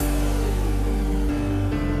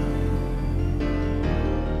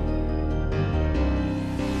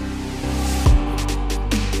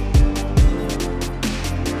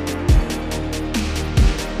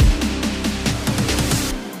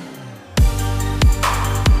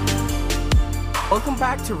Welcome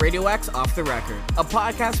back to Radio X Off the Record, a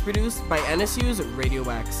podcast produced by NSU's Radio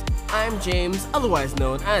X. I'm James, otherwise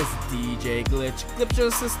known as DJ Glitch, Glitch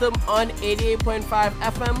your system on 88.5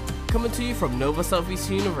 FM, coming to you from Nova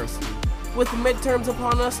Southeastern University. With midterms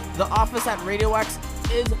upon us, the office at Radio X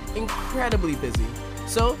is incredibly busy.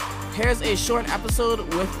 So, here's a short episode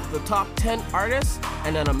with the top 10 artists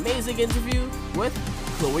and an amazing interview with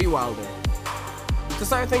Chloe Wilder. To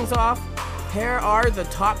start things off, here are the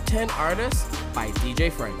top 10 artists by DJ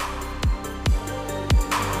Frank.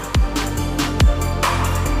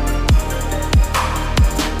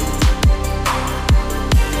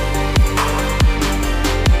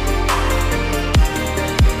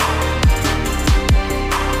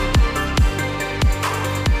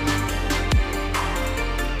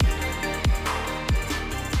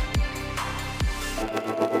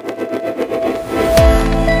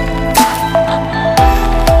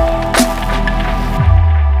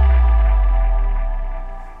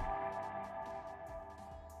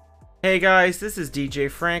 Hey guys, this is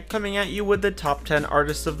DJ Frank coming at you with the top 10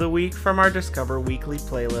 artists of the week from our Discover Weekly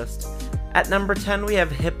playlist. At number 10 we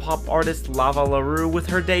have hip-hop artist Lava LaRue with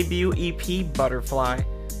her debut EP Butterfly.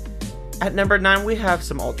 At number 9 we have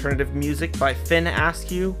some alternative music by Finn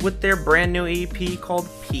Askew with their brand new EP called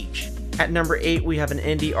Peach. At number 8 we have an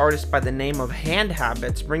indie artist by the name of Hand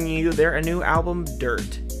Habits bringing you their new album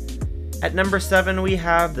Dirt. At number 7 we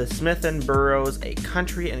have the Smith & Burrows, a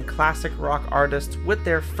country and classic rock artist with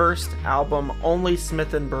their first album Only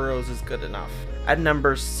Smith & Burrows Is Good Enough. At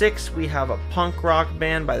number 6 we have a punk rock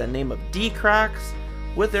band by the name of D-Cracks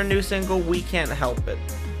with their new single We Can't Help It.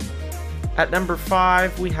 At number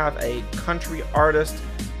 5 we have a country artist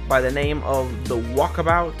by the name of The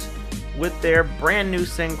Walkabout with their brand new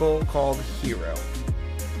single called Hero.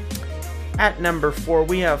 At number 4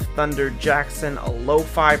 we have Thunder Jackson, a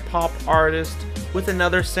lo-fi pop artist with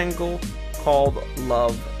another single called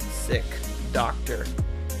Love Sick Doctor.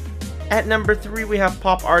 At number 3 we have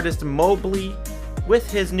pop artist Mobley with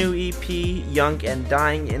his new EP Young and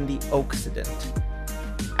Dying in the Occident.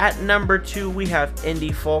 At number 2 we have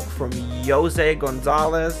indie folk from Jose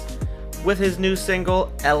Gonzalez with his new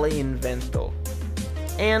single El Invento.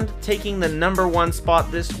 And taking the number 1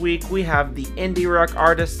 spot this week, we have the indie rock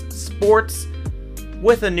artist Sports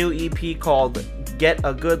with a new EP called Get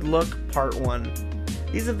a Good Look Part 1.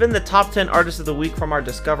 These have been the top 10 artists of the week from our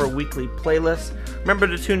Discover Weekly playlist. Remember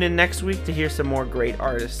to tune in next week to hear some more great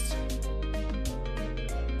artists.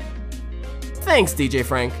 Thanks, DJ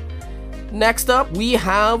Frank. Next up, we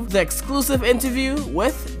have the exclusive interview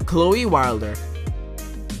with Chloe Wilder.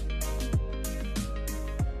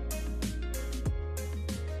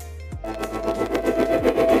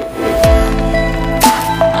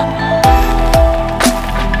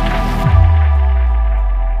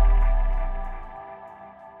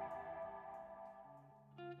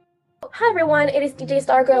 Hi everyone, it is DJ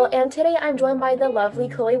Stargirl, and today I'm joined by the lovely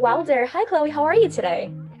Chloe Wilder. Hi Chloe, how are you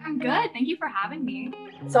today? I'm good, thank you for having me.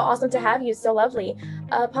 So awesome to have you, so lovely.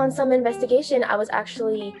 Upon some investigation, I was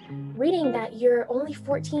actually reading that you're only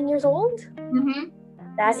 14 years old? Mm-hmm.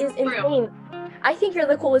 That is insane. I think you're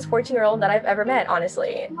the coolest 14-year-old that I've ever met,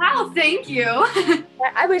 honestly. Wow, thank you.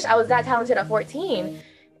 I wish I was that talented at 14.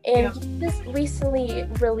 And Yeah. you just recently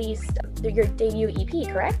released your debut EP,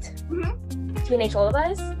 correct? Mm-hmm. Teenage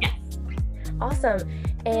Lullabies? Yes. Awesome.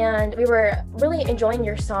 And we were really enjoying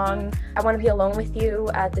your song, I Want to Be Alone With You,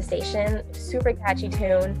 at the station. Super catchy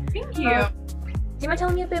tune. Thank you. Do you mind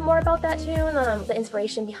telling me a bit more about that tune, the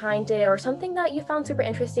inspiration behind it, or something that you found super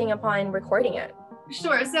interesting upon recording it?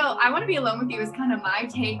 Sure, so I Want to Be Alone With You is kind of my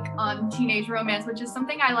take on teenage romance, which is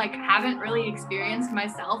something I haven't really experienced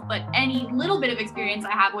myself, but any little bit of experience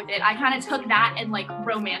I have with it, I kind of took that and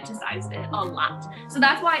romanticized it a lot. So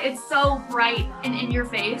that's why it's so bright and in your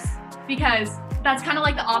face, because that's kind of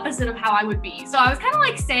the opposite of how I would be. So I was kind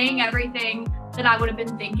of saying everything that I would have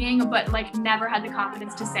been thinking, but never had the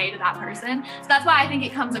confidence to say to that person. So that's why I think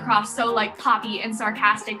it comes across so poppy and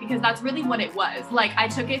sarcastic, because that's really what it was. I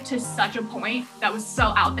took it to such a point that was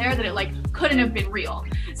so out there that it couldn't have been real.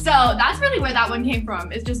 So that's really where that one came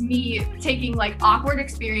from, is just me taking awkward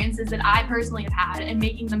experiences that I personally have had and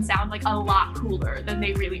making them sound a lot cooler than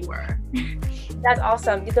they really were. That's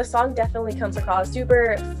awesome. The song definitely comes across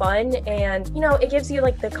super fun, and it gives you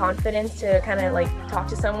the confidence to kind of talk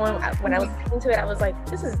to someone. When I was listening to it, I was like,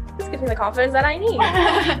 this gives me the confidence that I need.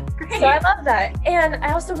 Great. So I love that. And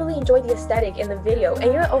I also really enjoyed the aesthetic in the video,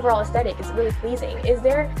 and your overall aesthetic is really pleasing. Is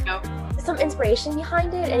there some inspiration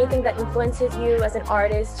behind it? Anything that influences you as an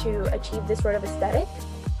artist to achieve this sort of aesthetic?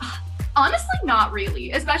 Honestly, not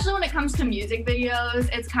really, especially when it comes to music videos.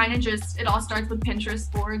 It's kind of just, it all starts with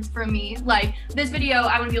Pinterest boards for me. Like this video,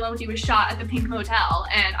 I Want to Be Alone With You, was shot at the Pink Motel,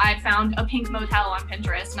 and I had found a pink motel on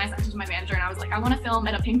Pinterest, and I sent it to my manager, and I was like, I want to film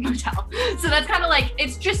at a pink motel. So that's kind of like,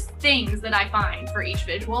 it's just things that I find for each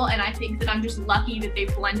visual, and I think that I'm just lucky that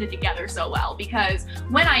they've blended together so well, because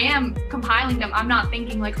when I am compiling them, I'm not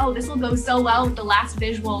thinking like, oh, this will go so well with the last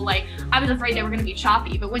visual. Like, I was afraid they were going to be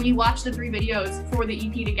choppy, but when you watch the 3 videos for the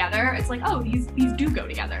EP together, it's like, oh, these do go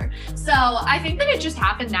together. So I think that it just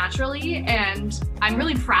happened naturally, and I'm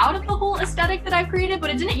really proud of the whole aesthetic that I've created, but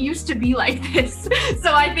it didn't used to be like this.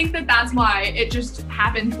 So I think that that's why it just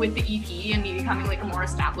happened with the EP and me becoming like a more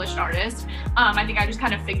established artist. I think I just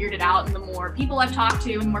kind of figured it out, and the more people I've talked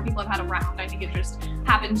to and the more people I've had around, I think it just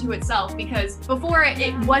happened to itself, because before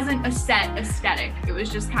it wasn't a set aesthetic. It was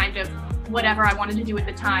just kind of whatever I wanted to do at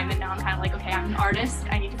the time, and now I'm kind of like, okay, I'm an artist,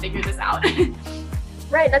 I need to figure this out.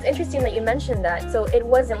 Right, that's interesting that you mentioned that. So it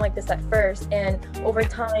wasn't like this at first, and over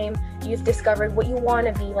time you've discovered what you want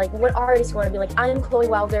to be, like what artist you want to be. Like, I'm Chloe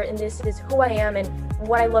Wilder, and this is who I am and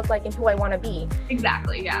what I look like and who I want to be.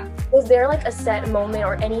 Exactly, yeah. Was there like a set moment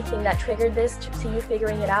or anything that triggered this to you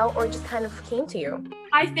figuring it out, or it just kind of came to you?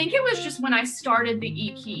 I think it was just when I started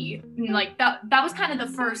the EP, like that was kind of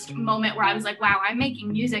the first moment where I was like, wow, I'm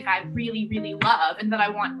making music I really, really love and that I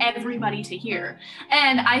want everybody to hear.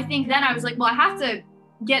 And I think then I was like, well, I have to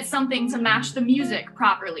get something to match the music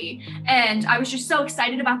properly. And I was just so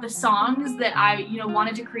excited about the songs that I,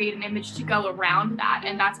 wanted to create an image to go around that.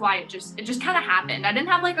 And that's why it just kind of happened. I didn't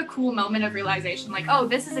have like a cool moment of realization, like, oh,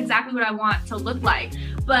 this is exactly what I want to look like.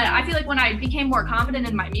 But I feel like when I became more confident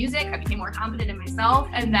in my music, I became more confident in myself,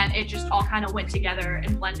 and then it just all kind of went together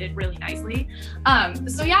and blended really nicely.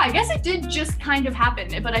 So yeah, I guess it did just kind of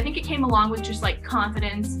happen, but I think it came along with just like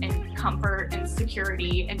confidence and comfort and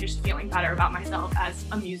security and just feeling better about myself as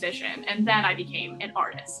a musician. And then I became an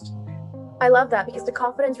artist. I love that, because the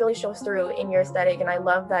confidence really shows through in your aesthetic, and I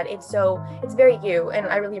love that it's very you, and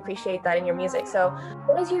I really appreciate that in your music. So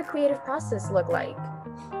what does your creative process look like?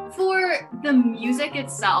 For the music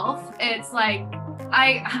itself, it's like,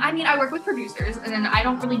 I mean, I work with producers, and then I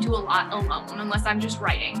don't really do a lot alone unless I'm just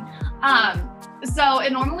writing. So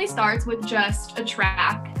it normally starts with just a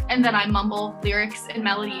track, and then I mumble lyrics and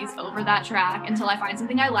melodies over that track until I find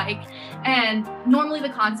something I like. And normally the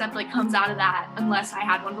concept like comes out of that, unless I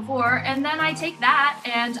had one before. And then I take that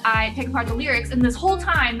and I pick apart the lyrics. And this whole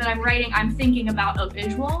time that I'm writing, I'm thinking about a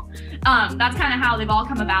visual. That's kind of how they've all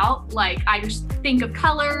come about. Like, I just think of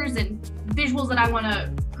colors and visuals that I want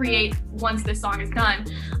to create once this song is done.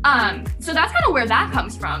 So that's kind of where that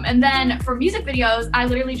comes from. And then for music videos, I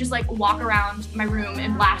literally just like walk around my room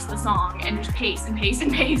and blast the song and just pace and pace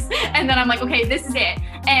and pace. And then I'm like, okay, this is it.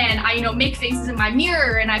 And I, make faces in my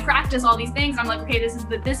mirror and I practice all these things. I'm like, okay, this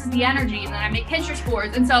is the energy. And then I make Pinterest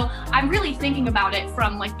boards. And so I'm really thinking about it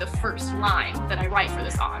from like the first line that I write for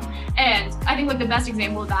the song. And I think like the best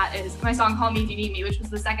example of that is my song Call Me If You Need Me, which was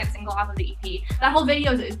the second single off of the EP. That whole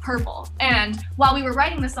video is purple. And while we were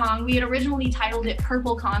writing the song, we had originally titled it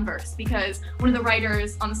Purple Converse, because one of the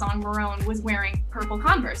writers on the song, Marone, was wearing purple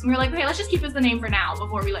Converse. And we were like, okay, let's just keep this the name for now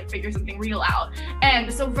before we like figure something real out.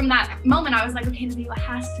 And so from that moment, I was like, okay, the video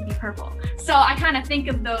has to be purple. So I kind of think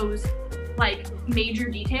of those like major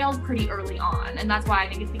details pretty early on. And that's why I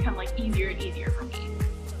think it's become like easier and easier for me.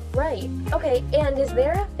 Right. Okay. And is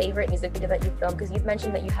there a favorite music video that you filmed? Because you've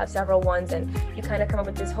mentioned that you have several ones and you kind of come up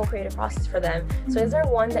with this whole creative process for them. So is there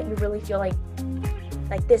one that you really feel like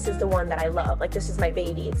this is the one that I love, like this is my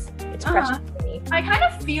baby, it's precious to me? I kind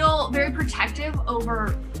of feel very protective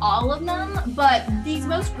over all of them, but these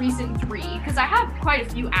most recent 3, because I have quite a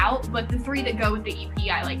few out, but the 3 that go with the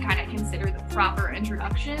EP, I like kind of consider the proper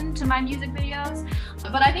introduction to my music videos.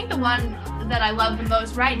 But I think the one that I love the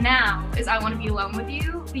most right now is I Want to Be Alone With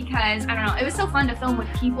You, because I don't know, it was so fun to film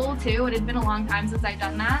with people too. It had been a long time since I'd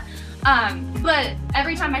done that. But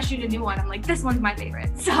every time I shoot a new one, I'm like, this one's my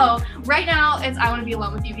favorite. So right now it's I Want to Be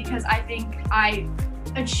Alone With You, because I think I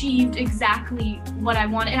achieved exactly what I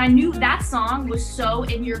wanted. And I knew that song was so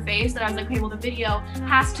in your face that I was like, okay, well, the video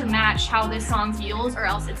has to match how this song feels, or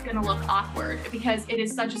else it's gonna look awkward, because it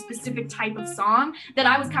is such a specific type of song that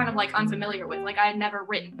I was kind of like unfamiliar with. Like, I had never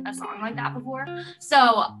written a song like that before.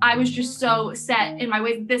 So I was just so set in my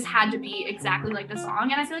ways, this had to be exactly like the song.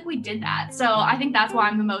 And I feel like we did that. So I think that's why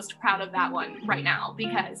I'm the most proud of that one right now,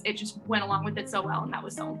 because it just went along with it so well. And that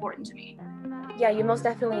was so important to me. Yeah, you most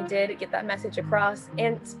definitely did get that message across.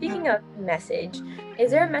 And speaking of message, is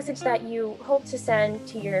there a message that you hope to send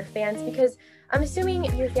to your fans? Because I'm assuming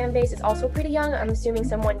your fan base is also pretty young. I'm assuming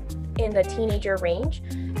someone in the teenager range.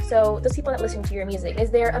 So those people that listen to your music, is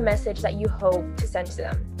there a message that you hope to send to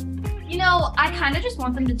them? You know, I kind of just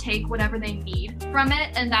want them to take whatever they need from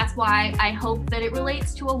it, and that's why I hope that it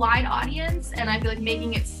relates to a wide audience, and I feel like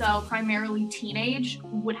making it so primarily teenage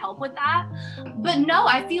would help with that. But no,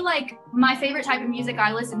 I feel like my favorite type of music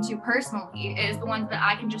I listen to personally is the ones that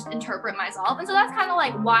I can just interpret myself, and so that's kind of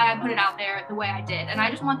like why I put it out there the way I did, and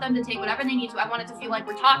I just want them to take whatever they need to. I want it to feel like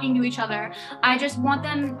we're talking to each other. I just want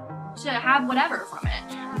them to have whatever from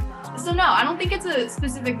it. So no, I don't think it's a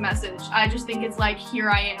specific message. I just think it's like, here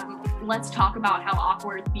I am. Let's talk about how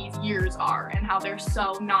awkward these years are and how they're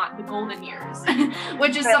so not the golden years,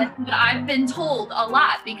 which is something that I've been told a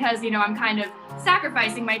lot because, you know, I'm kind of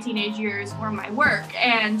sacrificing my teenage years for my work,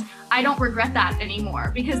 and I don't regret that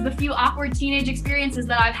anymore because the few awkward teenage experiences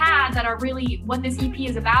that I've had that are really what this EP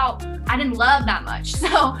is about, I didn't love that much.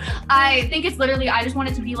 So I think it's literally, I just want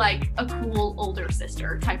it to be like a cool older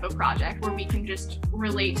sister type of project where we can just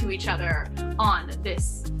relate to each other on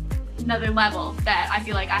this another level that I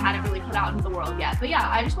feel like I hadn't really put out into the world yet. But yeah,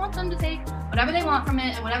 I just want them to take whatever they want from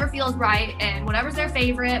it and whatever feels right and whatever's their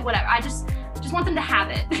favorite, whatever. I just want them to have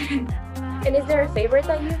it. And is there a favorite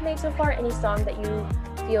that you've made so far? Any song that you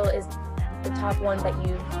feel is the top one that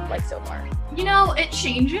you've liked so far? You know, it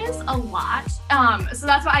changes a lot. So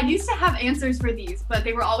that's why I used to have answers for these, but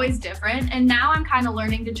they were always different. And now I'm kind of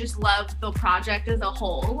learning to just love the project as a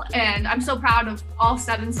whole. And I'm so proud of all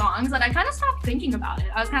 7 songs that I kind of stopped thinking about it.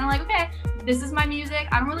 I was kind of like, okay, this is my music.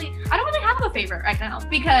 I don't really have a favorite right now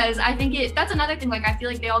because I think that's another thing. Like, I feel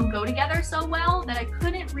like they all go together so well that I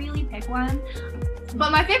couldn't really pick one.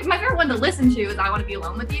 But my favorite one to listen to is I Want to Be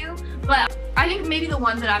Alone with You. But I think maybe the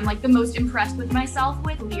one that I'm like the most impressed with myself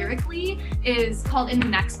with lyrically is called In the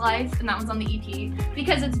Next Life, and that one's on the EP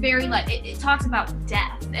because it's very like, it talks about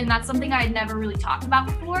death, and that's something I had never really talked about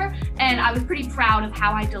before, and I was pretty proud of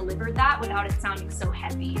how I delivered that without it sounding so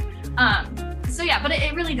heavy. So yeah, but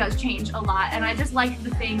it really does change a lot, and I just like the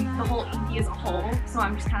whole EP as a whole, so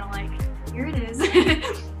I'm just kind of like, here it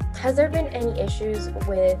is. Has there been any issues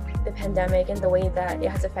with the pandemic and the way that it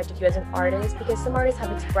has affected you as an artist? Because some artists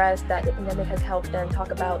have expressed that the pandemic has helped them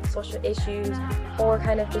talk about social issues or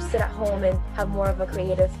kind of just sit at home and have more of a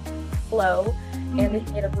creative flow and a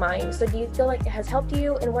state of mind. So do you feel like it has helped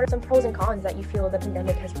you? And what are some pros and cons that you feel the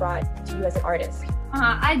pandemic has brought to you as an artist?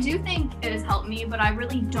 I do think it has helped me, but I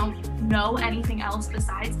really don't know anything else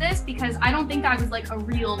besides this because I don't think I was like a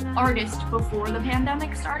real artist before the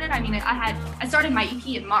pandemic started. I mean, I started my EP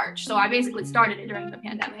in March, so I basically started it during the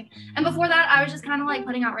pandemic. And before that, I was just kind of like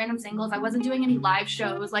putting out random singles. I wasn't doing any live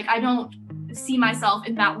shows. Like, I don't see myself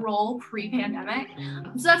in that role pre-pandemic.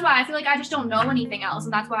 So that's why I feel like I just don't know anything else,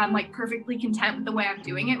 and that's why I'm like perfectly content with the way I'm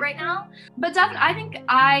doing it right now. But definitely, I think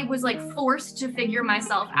I was like forced to figure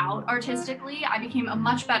myself out artistically. I became a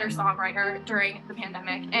much better songwriter during the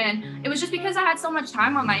pandemic, and it was just because I had so much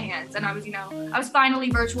time on my hands, and I was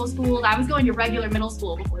finally virtual schooled. I was going to regular middle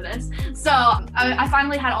school before this, so I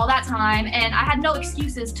finally had all that time, and I had no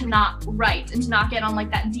excuses to not write and to not get on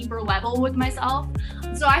like that deeper level with myself.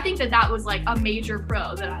 So I think that was like a major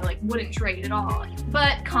pro that I like wouldn't trade at all.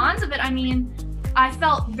 But cons of it, I mean, I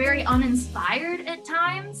felt very uninspired at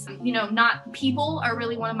times. You know, not people are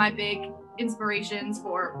really one of my big inspirations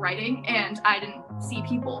for writing, and I didn't see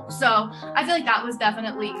people. So I feel like that was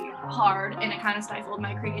definitely hard, and it kind of stifled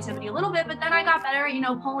my creativity a little bit, but then I got better at, you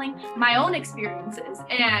know, pulling my own experiences,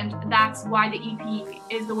 and that's why the EP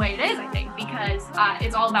is the way it is, I think, because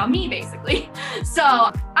it's all about me, basically. So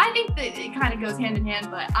I think that it kind of goes hand in hand,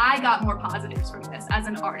 but I got more positives from this as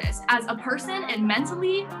an artist. As a person and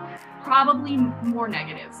mentally, probably more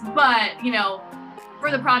negatives, but, you know, for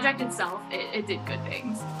the project itself, it did good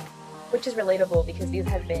things. Which is relatable because these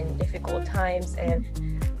have been difficult times,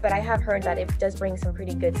 but I have heard that it does bring some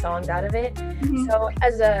pretty good songs out of it. Mm-hmm. So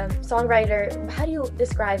as a songwriter, how do you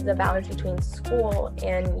describe the balance between school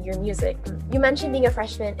and your music? You mentioned being a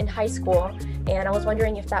freshman in high school, and I was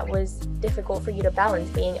wondering if that was difficult for you to balance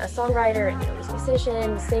being a songwriter, you know, as a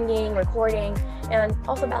musician, singing, recording, and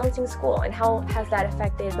also balancing school, and how has that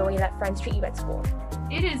affected the way that friends treat you at school?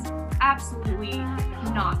 It is absolutely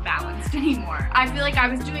not balanced anymore. I feel like I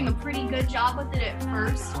was doing a pretty good job with it at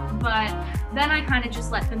first, but then I kind of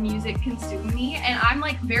just let the music consume me, and I'm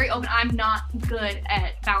like very open. I'm not good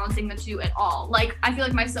at balancing the two at all. Like, I feel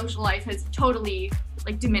like my social life has totally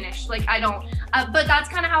like diminished. Like, I don't, but that's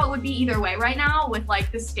kind of how it would be either way right now with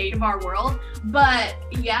like the state of our world. But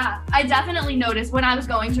yeah, I definitely noticed when I was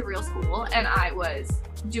going to real school and I was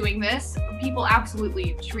doing this, people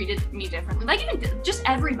absolutely treated me differently. Like, even just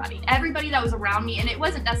everybody that was around me, and it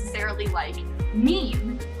wasn't necessarily like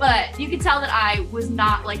mean, but you could tell that I was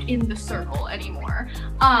not like in the circle anymore,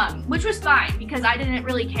 which was fine because I didn't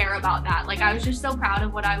really care about that. Like I was just so proud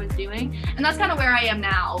of what I was doing, and that's kind of where I am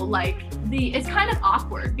now. Like it's kind of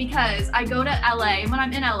awkward because I go to LA, and when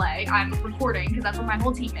I'm in LA, I'm recording because that's where my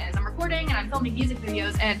whole team is. I'm recording and I'm filming music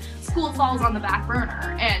videos, and school falls on the back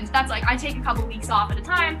burner, and that's like I take a couple weeks off at a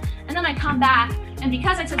time, and then I come back, and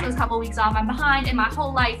because I took those couple weeks off, I'm behind, and my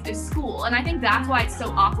whole life is school. And I think that's why it's so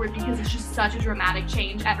awkward, because it's just such a dramatic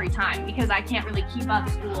change every time, because I can't really keep up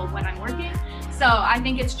school when I'm working. So I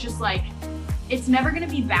think it's just like, it's never gonna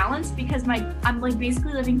be balanced because I'm like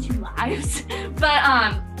basically living two lives.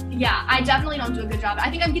 But yeah, I definitely don't do a good job. I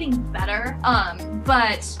think I'm getting better,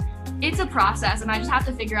 but it's a process, and I just have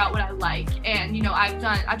to figure out what I like. And you know,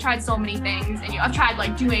 I've tried so many things, and you know, I've tried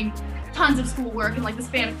like doing tons of schoolwork in like the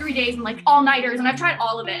span of 3 days and like all-nighters, and I've tried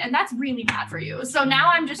all of it, and that's really bad for you. So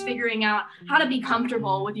now I'm just figuring out how to be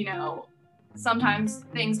comfortable with, you know, sometimes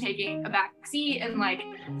things taking a back seat, and like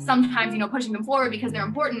sometimes, you know, pushing them forward because they're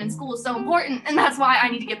important and school is so important, and that's why I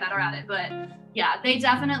need to get better at it. But yeah, they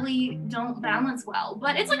definitely don't balance well,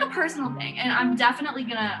 but it's like a personal thing, and I'm definitely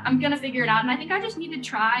gonna figure it out. And I think I just need to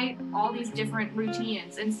try all these different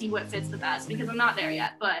routines and see what fits the best, because I'm not there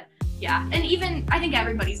yet. But yeah, and even I think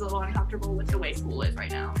everybody's a little uncomfortable with the way school is right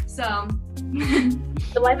now. So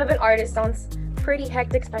The life of an artist sounds pretty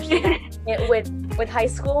hectic, especially with high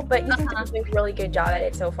school, but you seem to be doing a really good job at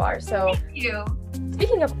it so far. So thank you.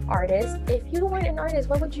 Speaking of artists, if you weren't an artist,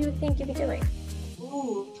 what would you think you'd be doing?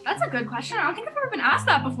 Ooh, that's a good question. I don't think I've ever been asked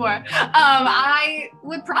that before. I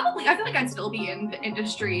feel like I'd still be in the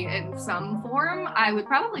industry in some form. I would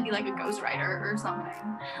probably be like a ghostwriter or something.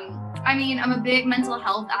 I mean, I'm a big mental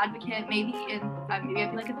health advocate, maybe I'd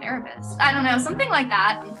be like a therapist. I don't know, something like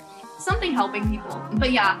that. Something helping people.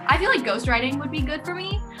 But yeah, I feel like ghostwriting would be good for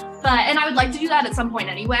me. And I would like to do that at some point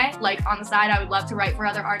anyway. Like on the side, I would love to write for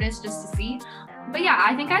other artists just to see. But yeah,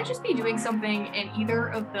 I think I'd just be doing something in either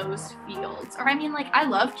of those fields. Or I mean, like, I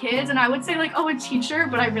love kids, and I would say like, oh, a teacher,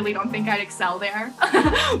 but I really don't think I'd excel there.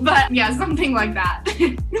 But yeah, something like that.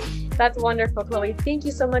 That's wonderful, Chloe. Thank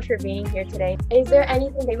you so much for being here today. Is there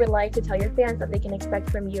anything they would like to tell your fans that they can expect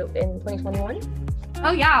from you in 2021?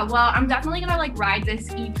 Oh yeah, well, I'm definitely gonna like ride this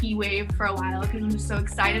EP wave for a while because I'm just so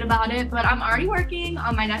excited about it. But I'm already working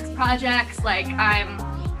on my next projects. Like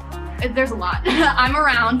there's a lot. I'm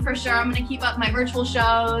around for sure. I'm gonna keep up my virtual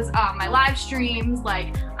shows, my live streams.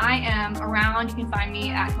 Like I am around. You can find me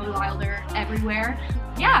at Chloe Wilder everywhere.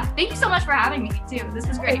 Yeah, thank you so much for having me too. This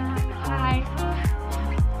was great. Bye.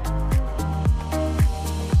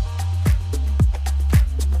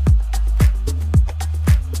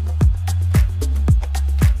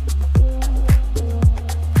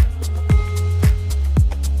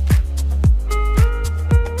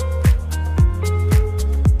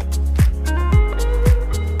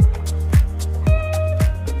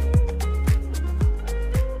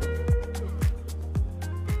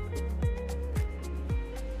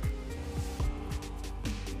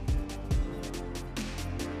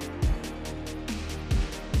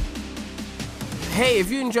 Hey,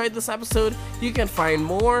 if you enjoyed this episode, you can find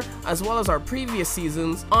more, as well as our previous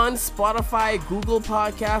seasons, on Spotify, Google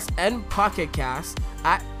Podcast, and Pocket Cast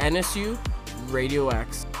at NSU Radio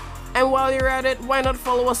X. And while you're at it, why not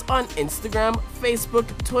follow us on Instagram, Facebook,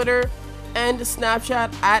 Twitter, and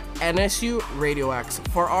Snapchat at NSU Radio X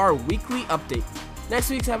for our weekly update.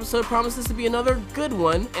 Next week's episode promises to be another good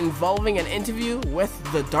one, involving an interview with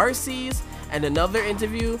the Darcys and another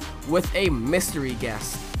interview with a mystery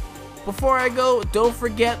guest. Before I go, don't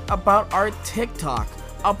forget about our TikTok.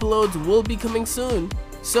 Uploads will be coming soon,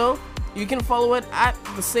 so you can follow it at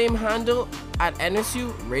the same handle at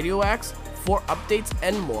NSU Radio X for updates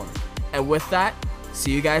and more. And with that,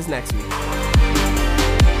 see you guys next week.